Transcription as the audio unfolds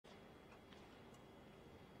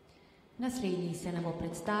Naslednji se nam bo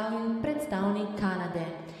predstavil predstavnik Kanade.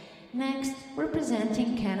 Next,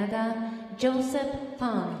 representing Canada, Joseph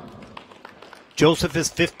PHAN. Joseph is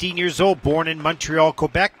 15 years old, born in Montreal,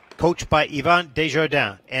 Quebec, coached by Yvan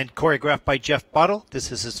Desjardins and choreographed by Jeff Buttle.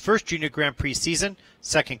 This is his first Junior Grand Prix season,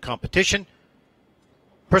 second competition.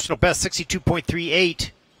 Personal best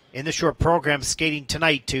 62.38 in the short program, skating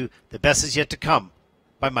tonight to The Best Is Yet to Come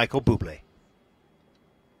by Michael Bublé.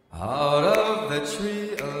 Out of the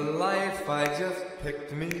tree of life I just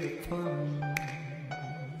picked me a plum.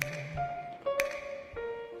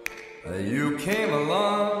 You came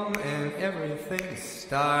along and everything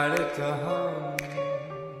started to hum.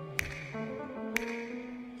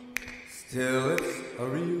 Still it's a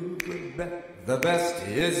real good bet, the best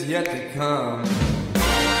is yet to come.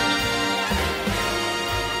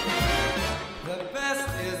 The best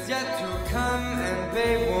is yet to come, and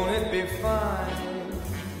babe, won't it be fine?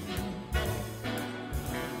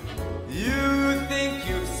 You think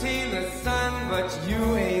you've seen the sun, but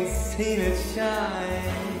you ain't seen it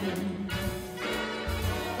shine.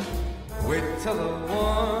 Wait till the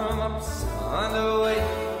warm-up's underway.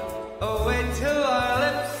 Oh, wait till our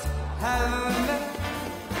lips have met.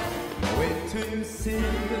 Wait till you see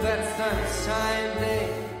that sunshine day.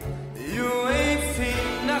 You ain't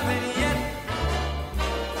seen nothing yet.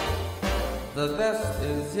 The best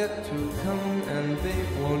is yet to come, and babe,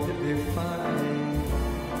 won't it be fine?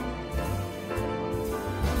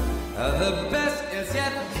 The best is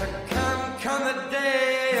yet to come, come the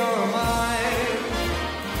day you're mine.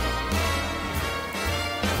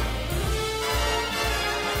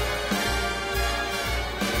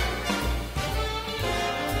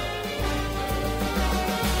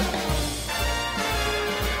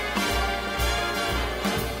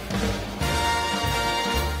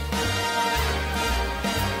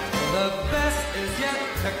 The best is yet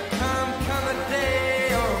to come, come the day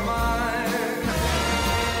you're mine.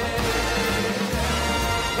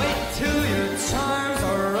 Wait till your charms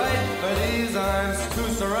are right for these arms to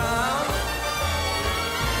surround.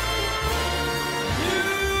 You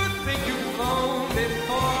think you've flown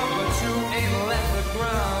before, but you ain't left the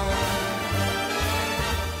ground.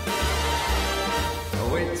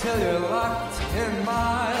 Wait till you're locked in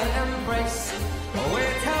my embrace.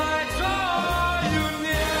 Wait till I draw you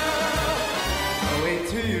near. Wait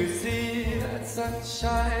till you see that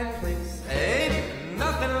sunshine place. Ain't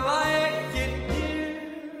nothing like it here.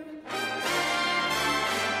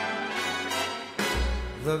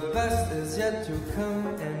 The best is yet to come,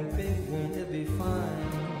 and babe, won't it be fine?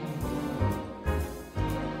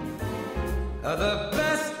 The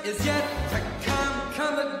best is yet to come,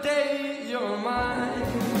 come the day you're mine.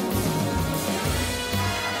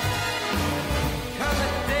 Come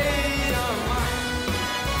the day you're mine.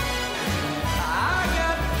 I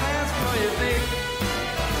got plans for you, babe.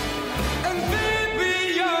 And baby,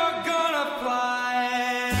 you're gonna fly.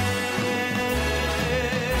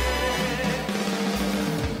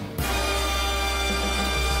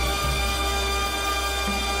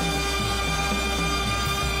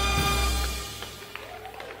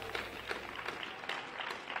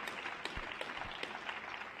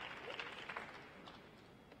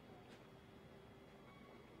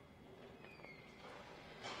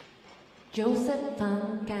 Joseph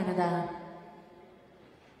PHAN, Canada.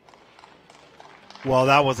 Well,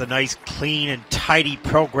 that was a nice, clean, and tidy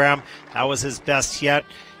program. That was his best yet.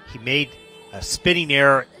 He made a spinning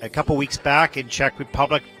error a couple weeks back in Czech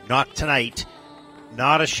Republic. Not tonight.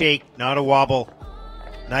 Not a shake, not a wobble.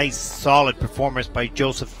 Nice, solid performance by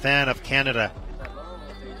Joseph PHAN of Canada.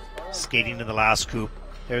 Skating in the last coup.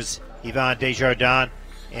 There's Yvan Desjardins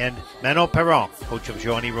and Manon Perron, coach of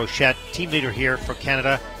Joanie Rochette, team leader here for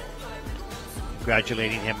Canada.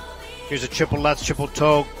 Congratulating him. Here's a triple Lutz, triple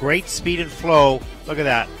toe. Great speed and flow. Look at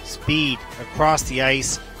that. Speed across the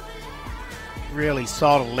ice. Really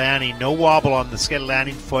solid landing. No wobble on the skid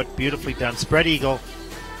landing foot. Beautifully done. Spread eagle.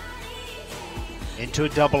 Into a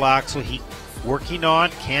double axel. He working on.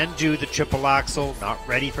 Can do the triple axel. Not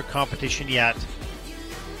ready for competition yet.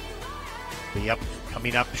 Be up,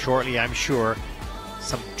 coming up shortly, I'm sure.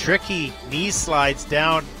 Some tricky knee slides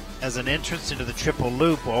down as an entrance into the triple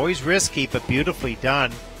loop. Always risky, but beautifully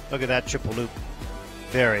done. Look at that triple loop.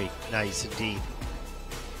 Very nice indeed.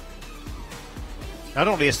 Not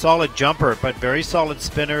only a solid jumper, but very solid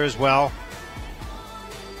spinner as well.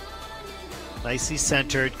 Nicely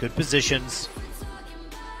centered, good positions.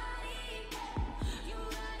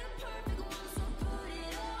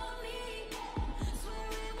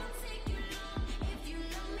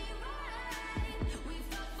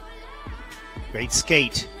 Great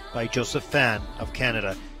skate by Joseph PHAN of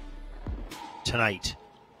Canada tonight.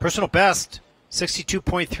 Personal best,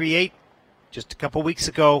 62.38 just a couple weeks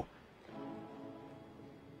ago.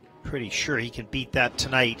 Pretty sure he can beat that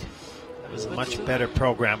tonight. It was a much better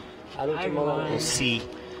program. We'll see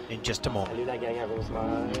in just a moment.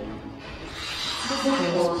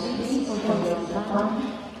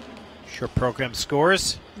 Short program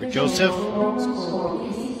scores for Joseph.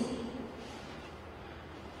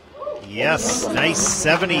 Yes, nice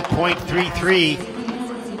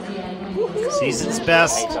 70.33. Season's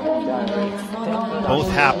best.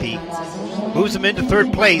 Both happy. Moves him into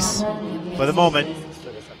third place for the moment.